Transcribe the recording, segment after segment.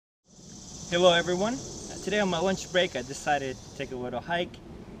Hello everyone. Today on my lunch break I decided to take a little hike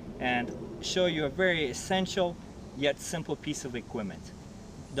and show you a very essential yet simple piece of equipment.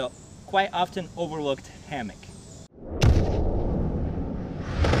 The quite often overlooked hammock.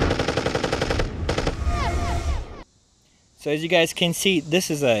 So as you guys can see,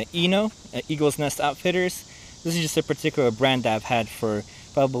 this is a Eno, Eagle's Nest Outfitters. This is just a particular brand that I've had for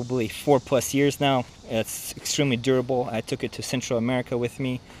probably 4+ years now. It's extremely durable. I took it to Central America with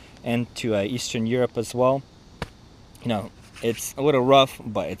me and to Eastern Europe as well. You know, it's a little rough,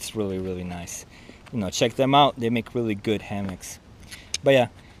 but it's really nice. You know, check them out. They make really good hammocks. But yeah,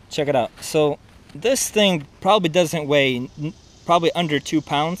 check it out. So this thing probably doesn't weigh probably under 2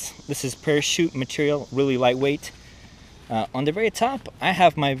 pounds. This is parachute material, really lightweight. On the very top, I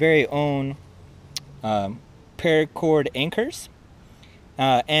have my very own paracord anchors.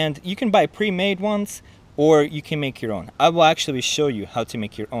 And you can buy pre-made ones, or you can make your own. I will actually show you how to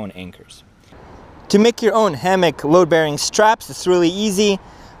make your own anchors. To make your own hammock load-bearing straps, it's really easy.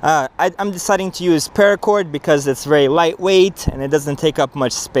 I'm deciding to use paracord because it's very lightweight and it doesn't take up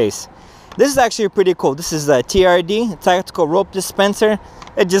much space. This is actually pretty cool. This is a TRD, Tactical Rope Dispenser.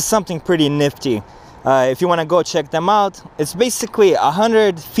 It's just something pretty nifty. If you want to go check them out, it's basically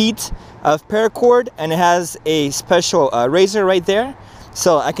 100 feet of paracord, and it has a special razor right there.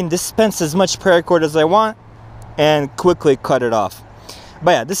 So I can dispense as much paracord as I want and quickly cut it off.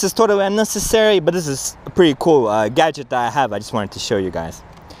 But yeah, this is totally unnecessary, but this is a pretty cool gadget that I have. I just wanted to show you guys.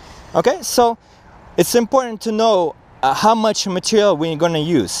 Okay, so it's important to know how much material we're going to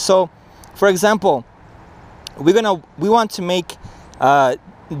use. So for example, we want to make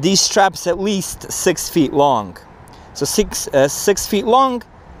these straps at least 6 feet long. So 6 feet long,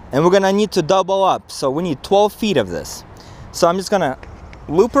 and we're going to need to double up. So we need 12 feet of this. So I'm just going to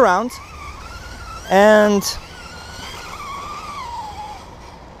loop around and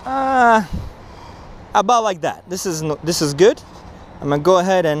about like that. This is good. I'm gonna go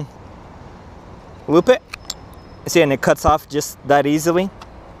ahead and loop it. See, and it cuts off just that easily.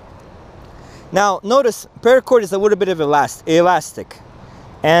 Now notice paracord is a little bit of elastic,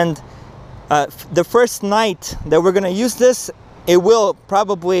 and the first night that we're gonna use this, it will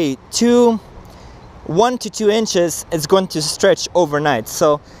probably 1 to 2 inches is going to stretch overnight.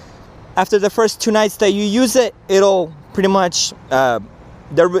 So after the first 2 nights that you use it, it'll pretty much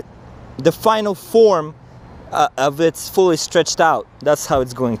the final form of it's fully stretched out. That's how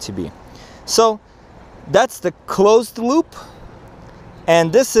it's going to be. So that's the closed loop,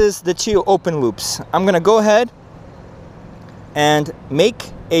 and this is the 2 open loops. I'm gonna go ahead and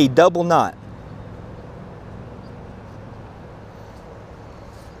make a double knot.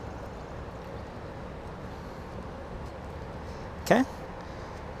 Okay,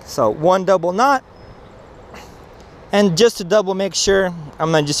 so 1 double knot, and just to double make sure,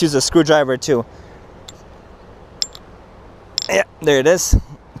 I'm gonna just use a screwdriver to, yeah, there it is,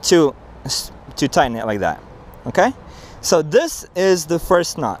 to tighten it like that. Okay, so this is the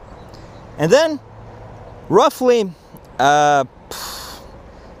first knot, and then roughly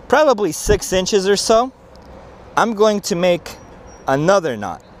probably 6 inches or so, I'm going to make another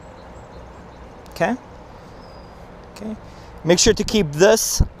knot. Okay. Make sure to keep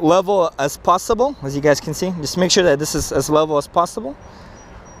this level as possible, as you guys can see. Just make sure that this is as level as possible.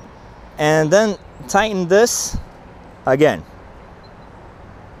 And then tighten this again.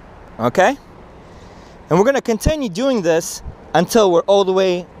 Okay? And we're going to continue doing this until we're all the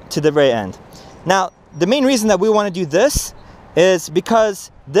way to the very end. Now, the main reason that we want to do this is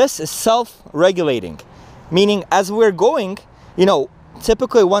because this is self-regulating. Meaning, as we're going, you know,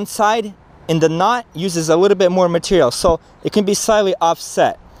 typically one side in the knot uses a little bit more material, so it can be slightly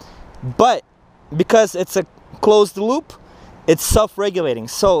offset. But because it's a closed loop, it's self-regulating.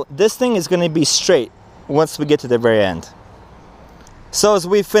 So this thing is going to be straight once we get to the very end. So as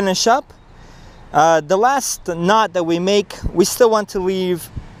we finish up, the last knot that we make, we still want to leave,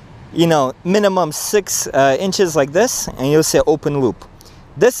 you know, minimum 6 inches like this, and you'll see an open loop.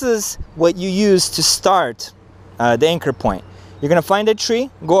 This is what you use to start the anchor point. You're going to find a tree,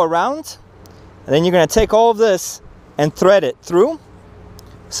 go around, and then you're going to take all of this and thread it through.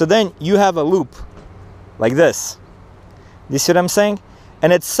 So then you have a loop like this. You see what I'm saying?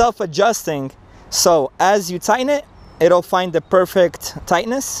 And it's self-adjusting. So as you tighten it, it'll find the perfect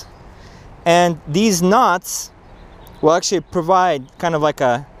tightness. And these knots will actually provide kind of like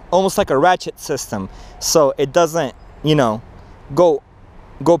almost like a ratchet system. So it doesn't, you know, go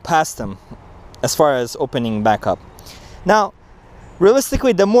past them as far as opening back up. Now,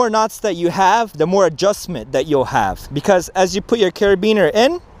 realistically, the more knots that you have, the more adjustment that you'll have, because as you put your carabiner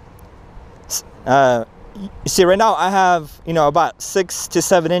in, you see right now I have, you know, about 6 to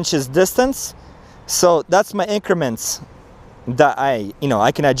 7 inches distance. So that's my increments that I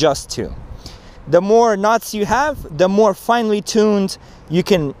can adjust to. The more knots you have, the more finely tuned you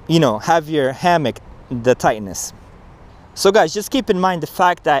can, have your hammock, the tightness. So guys, just keep in mind the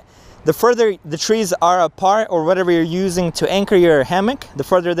fact that the further the trees are apart, or whatever you're using to anchor your hammock, the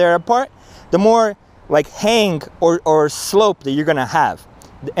further they're apart, the more like hang or slope that you're gonna have.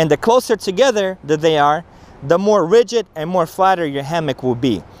 And the closer together that they are, the more rigid and more flatter your hammock will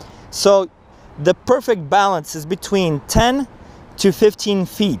be. So the perfect balance is between 10 to 15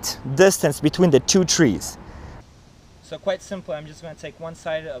 feet distance between the two trees. So quite simple, I'm just going to take one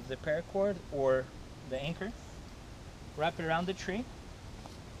side of the paracord or the anchor, wrap it around the tree,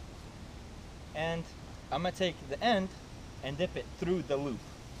 and I'm going to take the end and dip it through the loop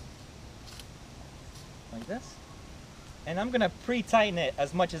like this, and I'm going to pre-tighten it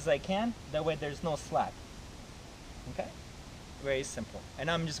as much as I can, that way there's no slack. Okay, very simple. And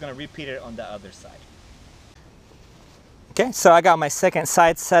I'm just going to repeat it on the other side. Okay, so I got my second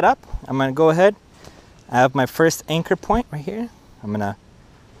side set up. I'm going to go ahead. I have my first anchor point right here. I'm going to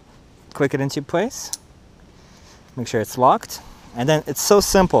click it into place. Make sure it's locked. And then it's so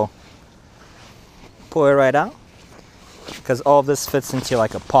simple. Pull it right out, because all of this fits into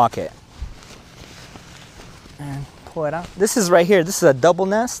like a pocket. And pull it out. This is right here. This is a double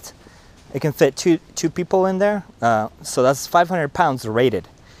nest. It can fit two people in there. So that's 500 pounds rated.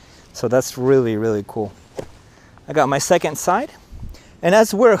 So that's really, really cool. I got my second side, and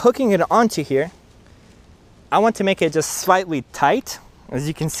as we're hooking it onto here, I want to make it just slightly tight. As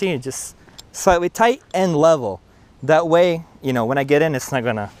you can see, just slightly tight and level. That way, when I get in, it's not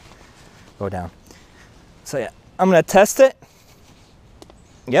gonna go down. So yeah, I'm gonna test it.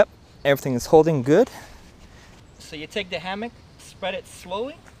 Yep, everything is holding good. So you take the hammock, spread it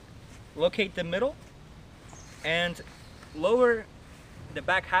slowly, locate the middle, and lower the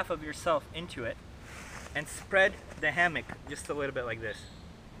back half of yourself into it, and spread the hammock just a little bit like this.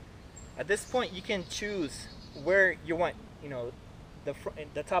 At this point, you can choose where you want,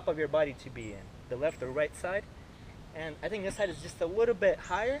 the top of your body to be in, the left or right side. And I think this side is just a little bit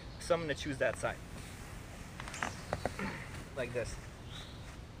higher, so I'm going to choose that side. Like this.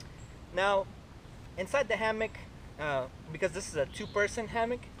 Now, inside the hammock, because this is a two-person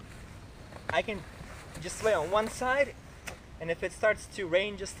hammock, I can just lay on one side. And if it starts to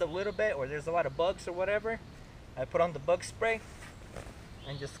rain just a little bit, or there's a lot of bugs or whatever, I put on the bug spray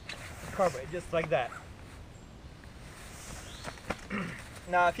and just cover it just like that.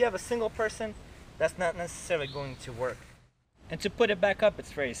 Now, if you have a single person, that's not necessarily going to work. And to put it back up,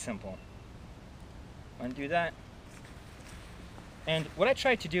 it's very simple. Undo that. And what I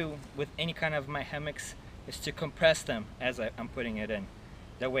try to do with any kind of my hammocks is to compress them as I'm putting it in.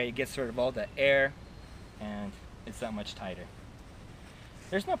 That way it gets rid of all the air and it's that much tighter.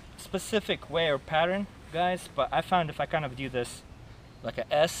 There's no specific way or pattern, guys, but I found if I kind of do this like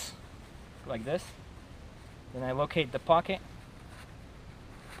a S, like this, then I locate the pocket,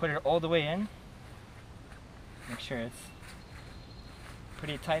 put it all the way in, make sure it's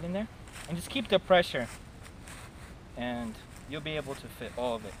pretty tight in there, and just keep the pressure, and you'll be able to fit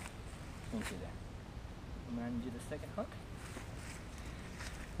all of it into there. I'm going to undo the second hook.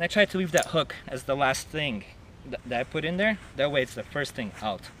 And I try to leave that hook as the last thing that I put in there. That way it's the first thing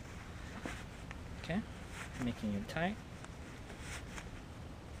out. Okay, making it tight.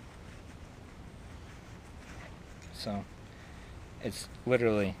 So it's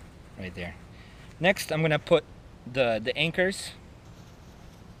literally right there. Next, I'm going to put the anchors.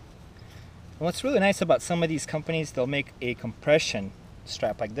 And what's really nice about some of these companies, they'll make a compression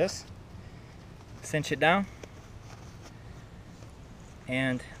strap like this. Cinch it down.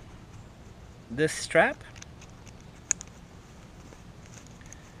 And this strap,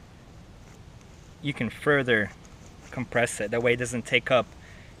 you can further compress it. That way it doesn't take up,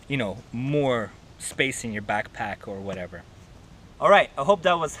 more space in your backpack or whatever. Alright, I hope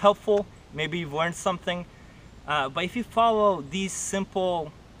that was helpful. Maybe you've learned something. But if you follow these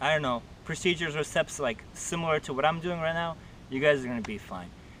simple, procedures or steps like similar to what I'm doing right now, you guys are going to be fine.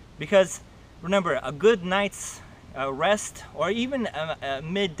 Because remember, a good night's rest or even a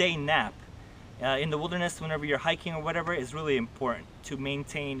midday nap in the wilderness whenever you're hiking or whatever is really important to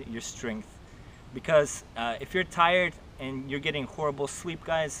maintain your strength. Because if you're tired and you're getting horrible sleep,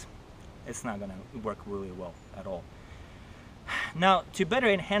 guys, it's not going to work really well at all. Now, to better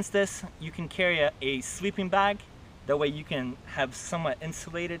enhance this, you can carry a sleeping bag. That way you can have somewhat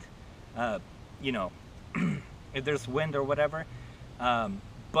insulated, if there's wind or whatever.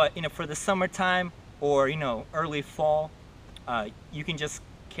 But, for the summertime or, early fall, you can just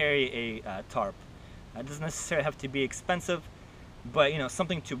carry a tarp. It doesn't necessarily have to be expensive, but you know,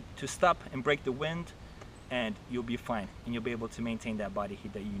 something to stop and break the wind, and you'll be fine, and you'll be able to maintain that body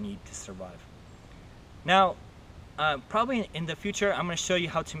heat that you need to survive. Now, probably in the future, I'm going to show you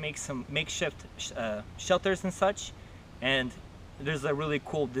how to make some makeshift shelters and such, and there's a really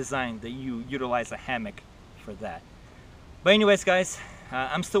cool design that you utilize a hammock for that. But anyways, guys,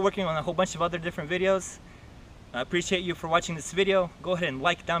 I'm still working on a whole bunch of other different videos. I appreciate you for watching this video. Go ahead and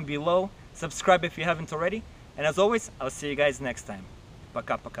like down below, subscribe if you haven't already, and as always, I'll see you guys next time.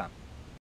 Пока-пока.